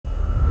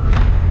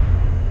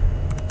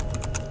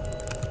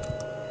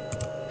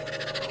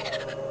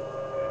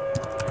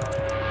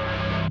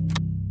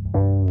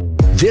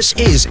This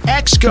is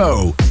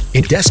XGO,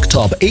 a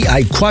desktop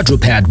AI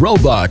quadruped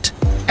robot.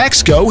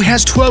 XGO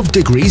has 12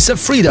 degrees of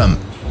freedom.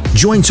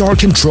 Joints are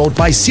controlled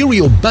by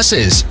serial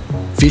buses.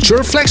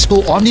 Feature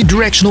flexible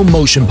omnidirectional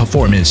motion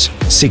performance.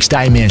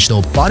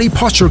 6-dimensional body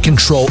posture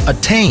control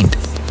attained.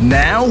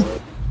 Now,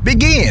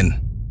 begin!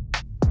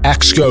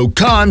 XGO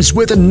comes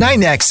with a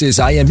 9-axis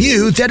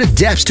IMU that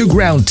adapts to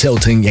ground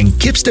tilting and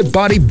keeps the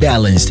body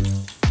balanced.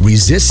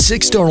 Resists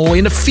external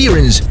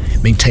interference,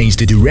 maintains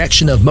the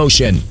direction of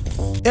motion.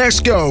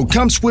 XGO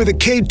comes with a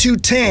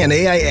K210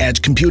 AI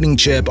Edge computing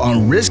chip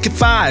on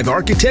RISC-V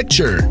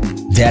architecture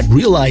that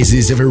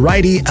realizes a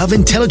variety of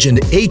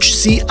intelligent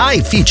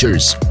HCI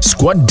features.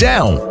 Squat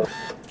down.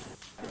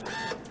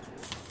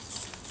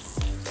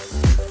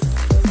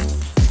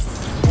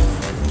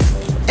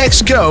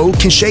 XGO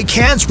can shake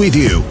hands with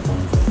you,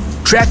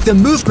 track the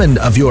movement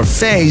of your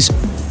face,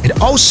 and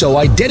also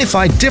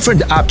identify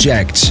different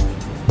objects.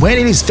 When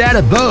it is fed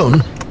a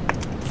bone,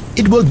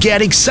 it will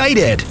get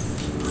excited.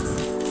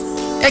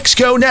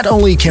 XGO not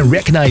only can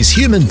recognize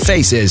human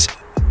faces,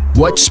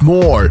 what's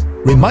more,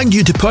 remind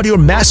you to put your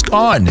mask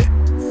on.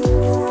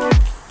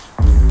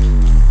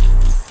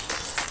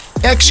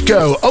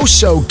 XGO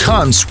also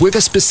comes with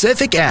a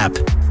specific app.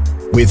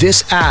 With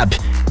this app,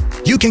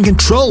 you can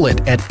control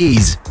it at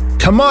ease.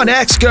 Come on,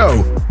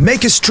 XGO,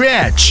 make a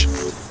stretch!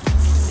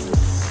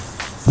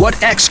 What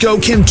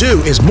XGO can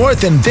do is more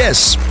than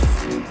this.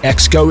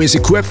 XGO is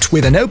equipped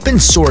with an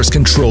open-source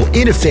control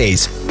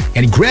interface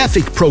and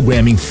graphic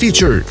programming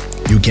feature.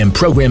 You can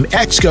program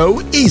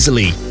XGO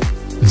easily.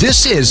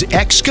 This is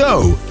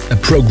XGO, a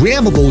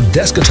programmable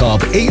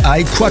desktop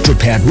AI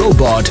quadruped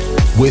robot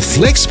with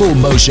flexible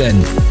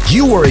motion.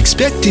 You are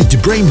expected to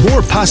bring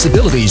more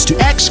possibilities to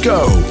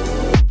XGO.